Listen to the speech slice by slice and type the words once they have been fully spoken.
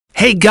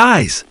Hey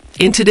guys!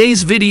 In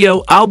today's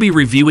video, I'll be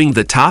reviewing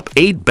the top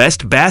 8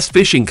 best bass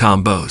fishing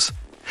combos.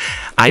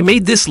 I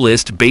made this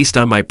list based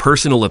on my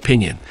personal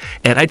opinion,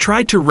 and I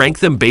tried to rank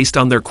them based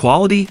on their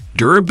quality,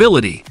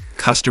 durability,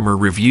 customer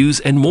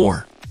reviews, and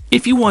more.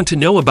 If you want to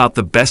know about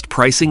the best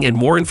pricing and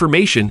more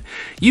information,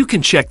 you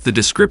can check the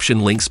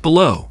description links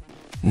below.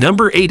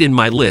 Number 8 in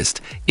my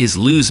list is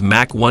Lew's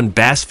Mach 1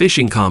 Bass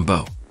Fishing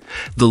Combo.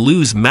 The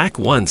Lew's Mach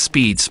 1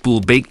 Speed Spool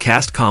Bait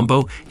Cast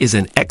Combo is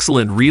an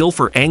excellent reel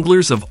for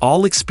anglers of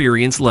all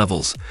experience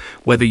levels,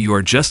 whether you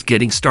are just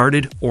getting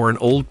started or an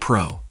old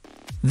pro.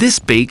 This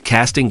bait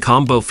casting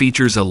combo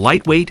features a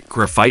lightweight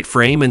graphite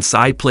frame and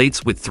side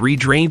plates with 3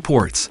 drain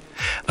ports,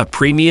 a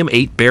premium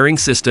 8-bearing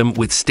system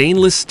with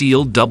stainless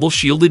steel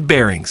double-shielded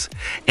bearings,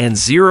 and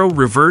 0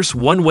 reverse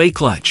one-way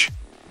clutch.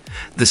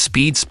 The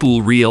Speed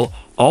Spool Reel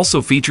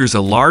also features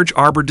a large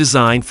arbor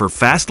design for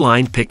fast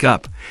line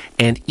pickup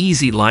and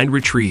easy line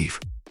retrieve.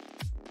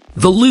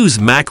 The Lew's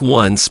Mach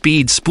 1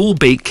 Speed Spool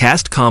Bait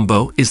Cast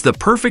Combo is the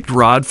perfect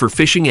rod for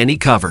fishing any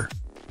cover.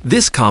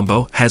 This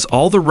combo has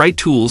all the right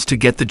tools to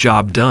get the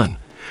job done,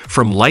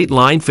 from light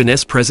line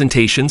finesse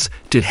presentations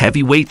to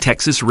heavyweight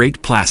Texas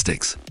rigged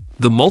plastics.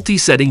 The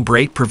multi-setting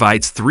brake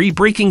provides 3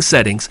 braking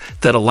settings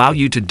that allow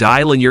you to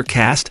dial in your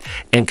cast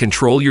and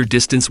control your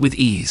distance with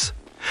ease.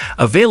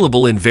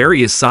 Available in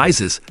various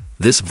sizes,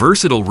 this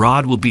versatile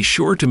rod will be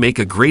sure to make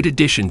a great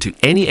addition to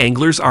any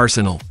angler's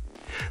arsenal.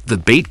 The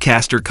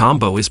Baitcaster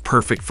combo is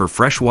perfect for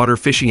freshwater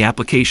fishing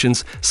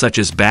applications such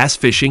as bass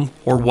fishing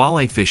or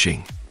walleye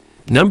fishing.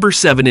 Number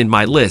 7 in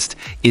my list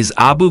is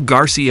Abu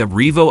Garcia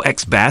Revo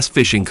X Bass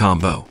Fishing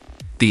Combo.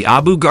 The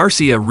Abu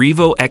Garcia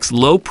Revo X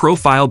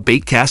low-profile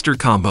baitcaster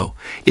combo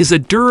is a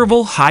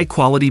durable,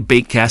 high-quality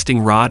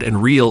baitcasting rod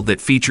and reel that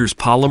features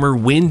polymer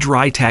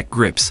wind-dry tack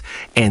grips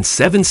and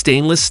 7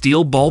 stainless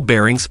steel ball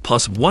bearings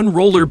plus 1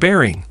 roller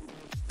bearing.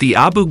 The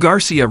Abu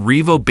Garcia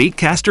Revo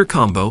Baitcaster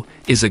combo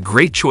is a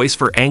great choice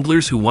for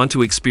anglers who want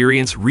to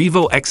experience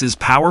Revo X's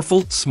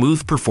powerful,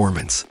 smooth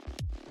performance.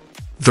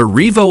 The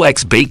Revo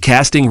X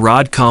Baitcasting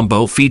Rod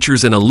Combo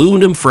features an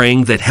aluminum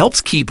frame that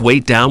helps keep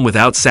weight down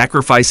without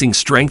sacrificing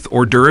strength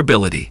or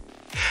durability.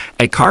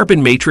 A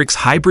carbon matrix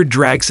hybrid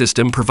drag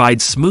system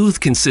provides smooth,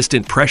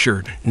 consistent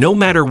pressure no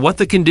matter what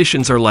the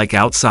conditions are like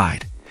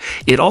outside.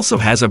 It also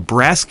has a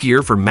brass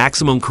gear for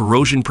maximum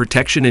corrosion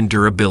protection and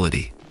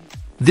durability.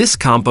 This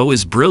combo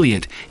is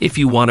brilliant if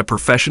you want a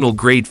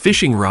professional-grade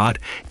fishing rod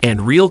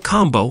and reel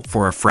combo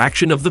for a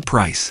fraction of the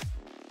price.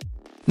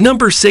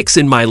 Number 6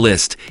 in my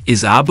list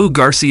is Abu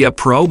Garcia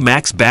Pro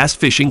Max Bass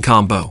Fishing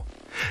Combo.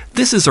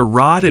 This is a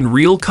rod and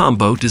reel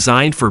combo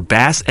designed for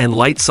bass and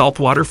light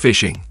saltwater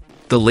fishing.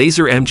 The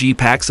Laser MG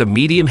packs a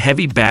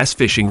medium-heavy bass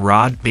fishing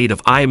rod made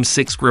of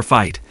IM6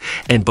 graphite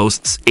and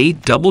boasts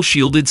 8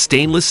 double-shielded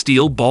stainless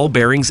steel ball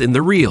bearings in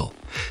the reel,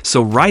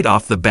 so right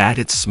off the bat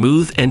it's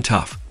smooth and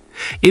tough.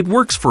 It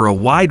works for a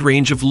wide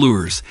range of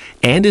lures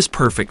and is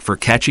perfect for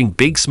catching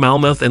big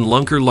smallmouth and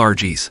lunker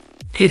largies.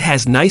 It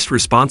has nice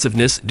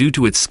responsiveness due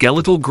to its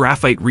skeletal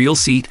graphite reel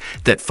seat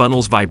that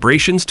funnels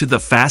vibrations to the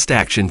fast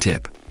action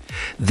tip.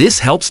 This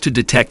helps to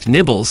detect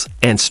nibbles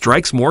and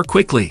strikes more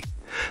quickly.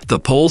 The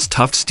pole's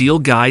tough steel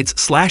guides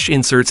 /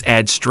 inserts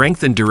add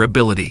strength and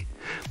durability.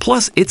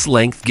 Plus, its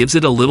length gives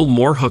it a little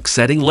more hook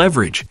setting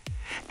leverage.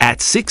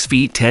 At 6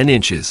 feet 10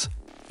 inches.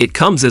 It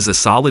comes as a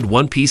solid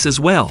one piece as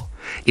well,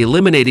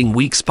 eliminating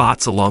weak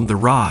spots along the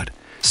rod,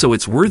 so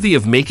it's worthy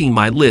of making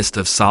my list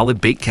of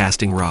solid bait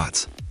casting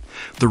rods.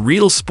 The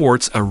reel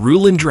sports a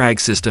rule and drag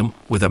system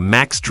with a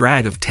max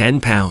drag of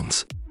 10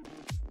 pounds.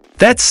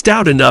 That's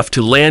stout enough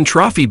to land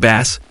trophy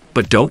bass,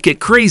 but don't get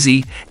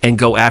crazy and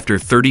go after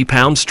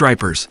 30-pound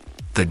stripers.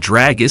 The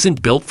drag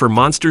isn't built for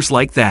monsters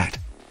like that.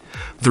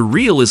 The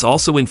reel is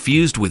also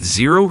infused with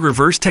 0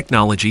 reverse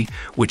technology,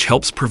 which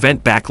helps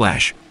prevent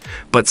backlash.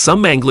 But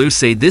some anglers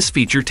say this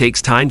feature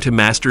takes time to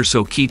master,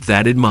 so keep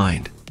that in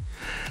mind.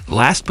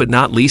 Last but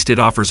not least, it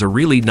offers a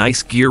really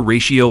nice gear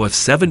ratio of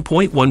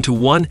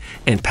 7.1:1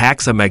 and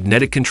packs a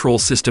magnetic control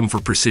system for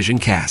precision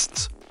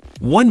casts.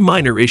 One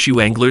minor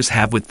issue anglers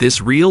have with this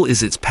reel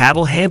is its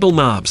paddle handle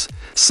knobs.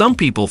 Some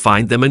people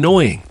find them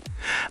annoying.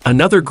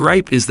 Another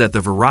gripe is that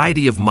the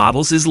variety of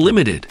models is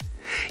limited.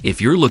 If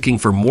you're looking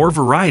for more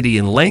variety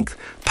in length,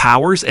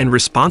 powers, and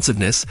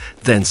responsiveness,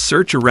 then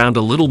search around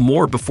a little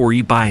more before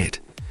you buy it.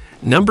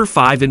 Number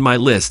 5 in my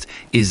list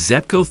is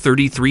Zepco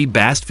 33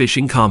 Bass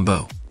Fishing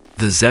Combo.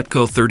 The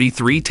Zepco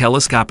 33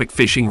 telescopic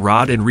fishing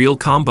rod and reel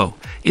combo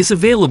is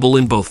available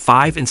in both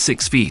 5 and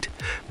 6 feet,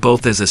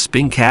 both as a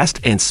spin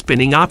cast and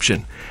spinning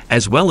option,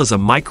 as well as a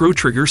micro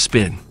trigger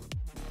spin.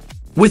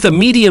 With a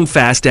medium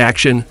fast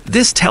action,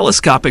 this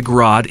telescopic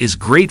rod is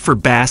great for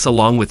bass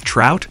along with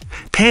trout,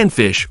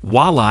 panfish,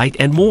 walleye,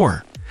 and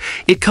more.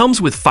 It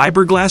comes with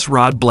fiberglass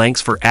rod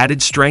blanks for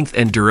added strength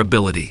and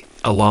durability,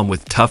 along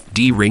with tough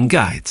D-ring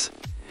guides.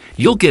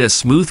 You'll get a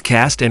smooth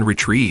cast and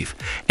retrieve,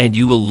 and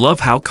you will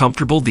love how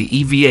comfortable the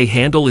EVA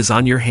handle is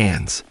on your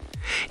hands.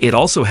 It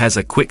also has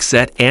a quick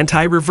set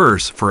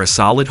anti-reverse for a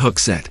solid hook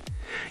set.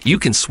 You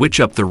can switch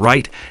up the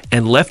right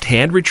and left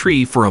hand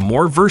retrieve for a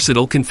more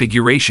versatile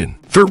configuration.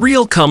 The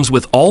reel comes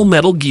with all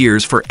metal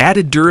gears for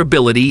added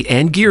durability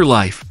and gear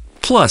life.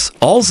 Plus,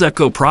 all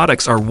Zeco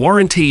products are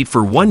warranted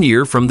for 1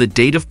 year from the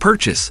date of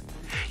purchase.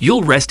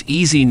 You'll rest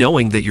easy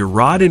knowing that your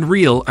rod and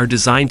reel are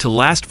designed to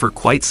last for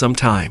quite some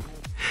time.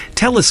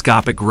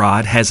 Telescopic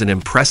rod has an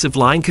impressive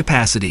line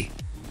capacity,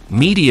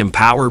 medium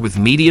power with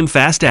medium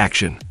fast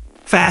action,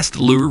 fast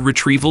lure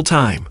retrieval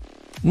time.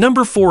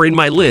 Number 4 in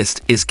my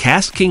list is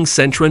Cast King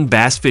Centron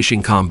Bass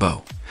Fishing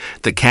Combo.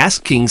 The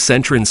Cast King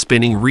Centron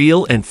spinning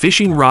reel and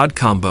fishing rod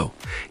combo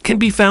can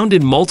be found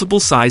in multiple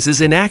sizes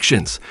and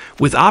actions,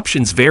 with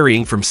options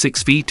varying from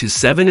 6 feet to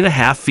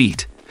 7.5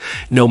 feet.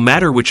 No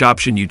matter which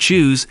option you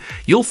choose,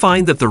 you'll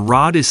find that the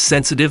rod is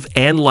sensitive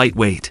and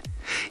lightweight.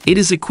 It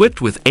is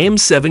equipped with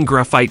AM7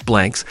 graphite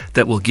blanks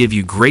that will give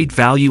you great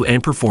value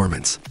and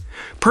performance.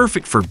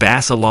 Perfect for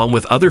bass along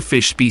with other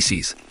fish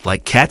species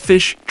like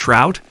catfish,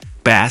 trout,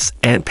 bass,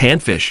 and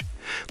panfish.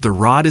 The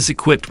rod is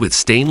equipped with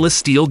stainless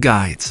steel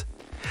guides.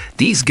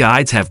 These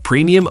guides have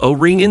premium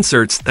O-ring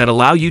inserts that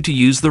allow you to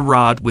use the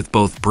rod with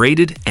both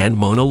braided and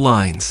mono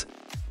lines.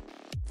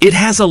 It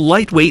has a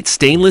lightweight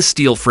stainless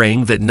steel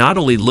frame that not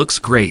only looks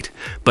great,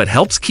 but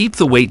helps keep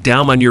the weight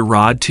down on your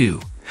rod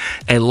too.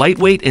 A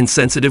lightweight and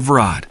sensitive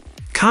rod,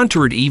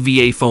 contoured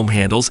EVA foam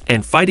handles,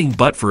 and fighting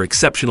butt for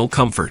exceptional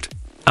comfort.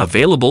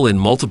 Available in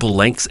multiple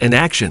lengths and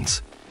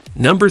actions.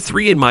 Number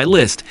 3 in my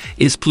list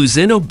is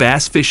Pluzino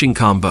Bass Fishing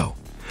Combo.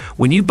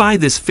 When you buy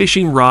this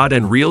fishing rod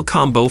and reel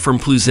combo from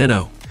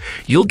Pluzino,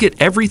 you'll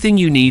get everything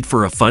you need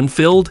for a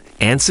fun-filled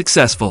and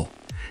successful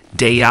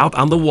day out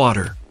on the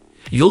water.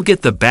 You'll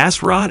get the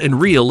bass rod and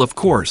reel, of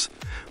course,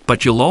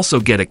 but you'll also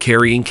get a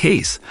carrying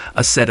case,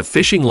 a set of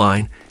fishing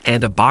line,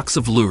 and a box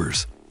of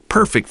lures.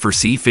 Perfect for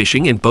sea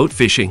fishing and boat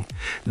fishing,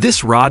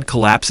 this rod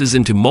collapses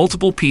into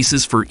multiple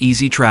pieces for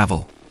easy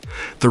travel.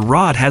 The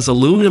rod has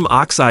aluminum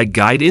oxide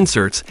guide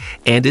inserts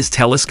and is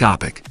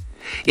telescopic.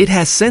 It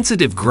has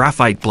sensitive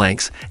graphite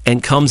blanks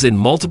and comes in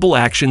multiple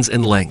actions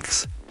and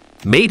lengths.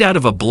 Made out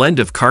of a blend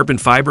of carbon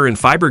fiber and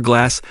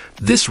fiberglass,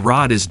 this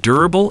rod is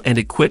durable and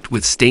equipped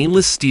with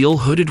stainless steel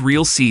hooded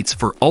reel seats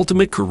for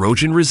ultimate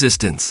corrosion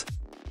resistance.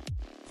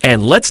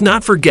 And let's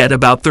not forget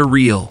about the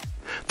reel.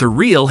 The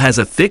reel has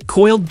a thick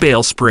coiled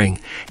bail spring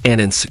and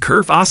a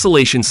curve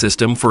oscillation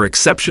system for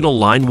exceptional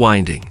line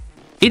winding.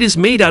 It is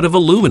made out of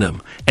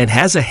aluminum and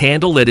has a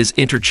handle that is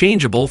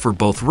interchangeable for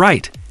both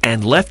right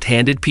and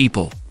left-handed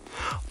people.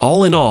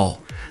 All in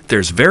all,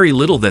 there's very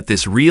little that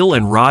this reel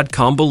and rod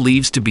combo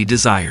leaves to be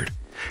desired.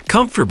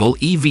 Comfortable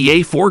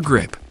EVA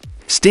foregrip.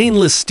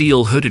 Stainless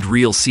steel hooded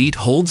reel seat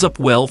holds up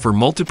well for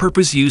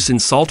multipurpose use in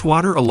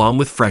saltwater along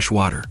with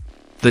freshwater.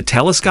 The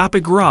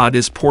telescopic rod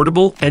is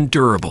portable and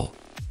durable.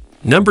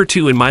 Number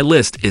 2 in my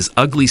list is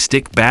Ugly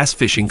Stick Bass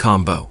Fishing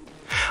Combo.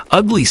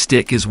 Ugly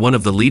Stick is one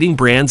of the leading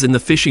brands in the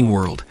fishing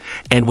world,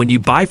 and when you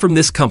buy from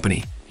this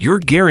company, you're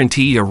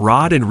guaranteed a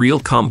rod and reel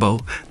combo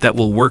that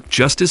will work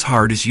just as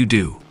hard as you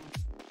do.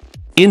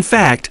 In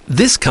fact,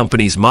 this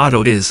company's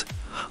motto is,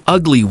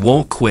 "Ugly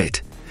won't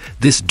quit."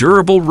 This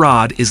durable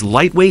rod is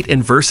lightweight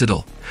and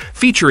versatile,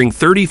 featuring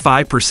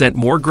 35%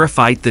 more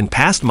graphite than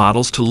past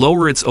models to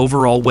lower its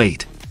overall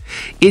weight.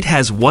 It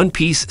has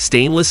one-piece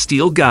stainless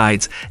steel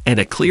guides and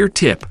a clear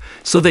tip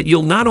so that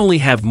you'll not only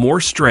have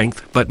more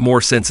strength but more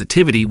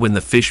sensitivity when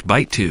the fish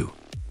bite too.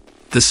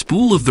 The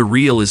spool of the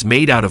reel is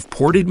made out of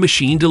ported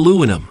machined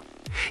aluminum.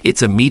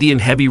 It's a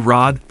medium-heavy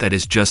rod that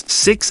is just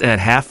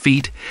 6.5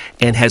 feet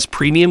and has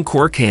premium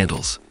cork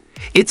handles.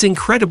 It's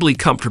incredibly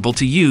comfortable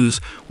to use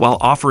while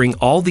offering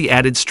all the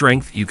added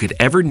strength you could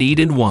ever need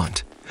and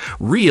want.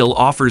 Reel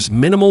offers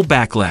minimal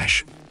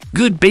backlash.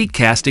 Good bait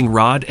casting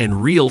rod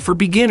and reel for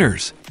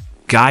beginners.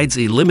 Guides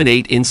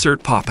eliminate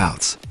insert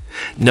pop-outs.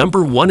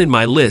 Number 1 in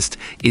my list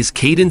is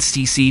Cadence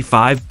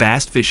CC5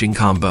 Bass Fishing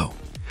Combo.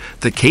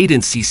 The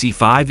Cadence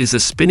CC5 is a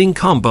spinning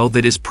combo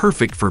that is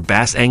perfect for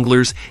bass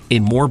anglers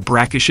in more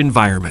brackish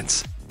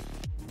environments.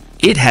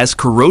 It has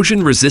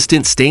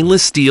corrosion-resistant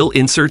stainless steel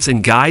inserts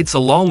and guides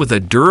along with a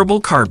durable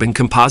carbon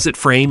composite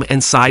frame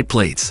and side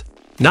plates.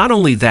 Not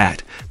only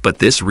that, but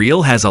this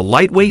reel has a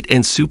lightweight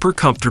and super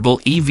comfortable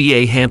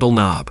EVA handle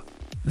knob.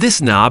 This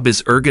knob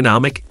is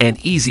ergonomic and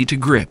easy to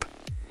grip.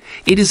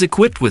 It is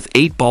equipped with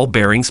 8 ball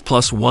bearings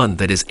plus 1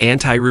 that is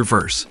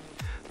anti-reverse.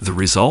 The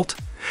result?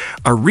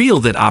 A reel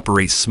that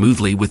operates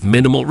smoothly with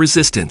minimal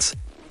resistance.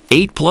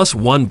 8 plus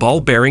 1 ball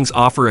bearings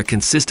offer a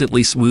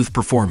consistently smooth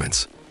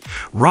performance.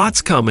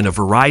 Rods come in a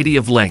variety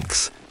of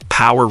lengths,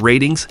 power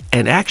ratings,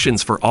 and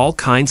actions for all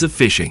kinds of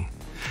fishing.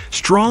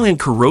 Strong and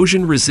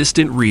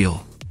corrosion-resistant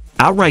reel.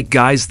 Alright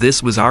guys,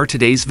 this was our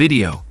today's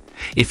video.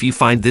 If you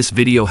find this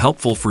video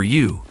helpful for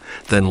you,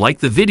 then like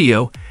the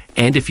video,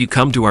 and if you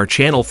come to our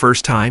channel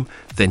first time,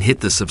 then hit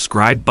the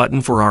subscribe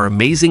button for our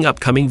amazing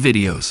upcoming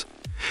videos.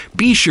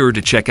 Be sure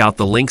to check out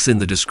the links in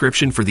the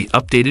description for the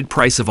updated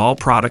price of all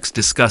products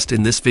discussed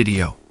in this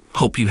video.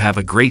 Hope you have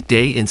a great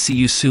day and see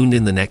you soon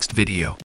in the next video.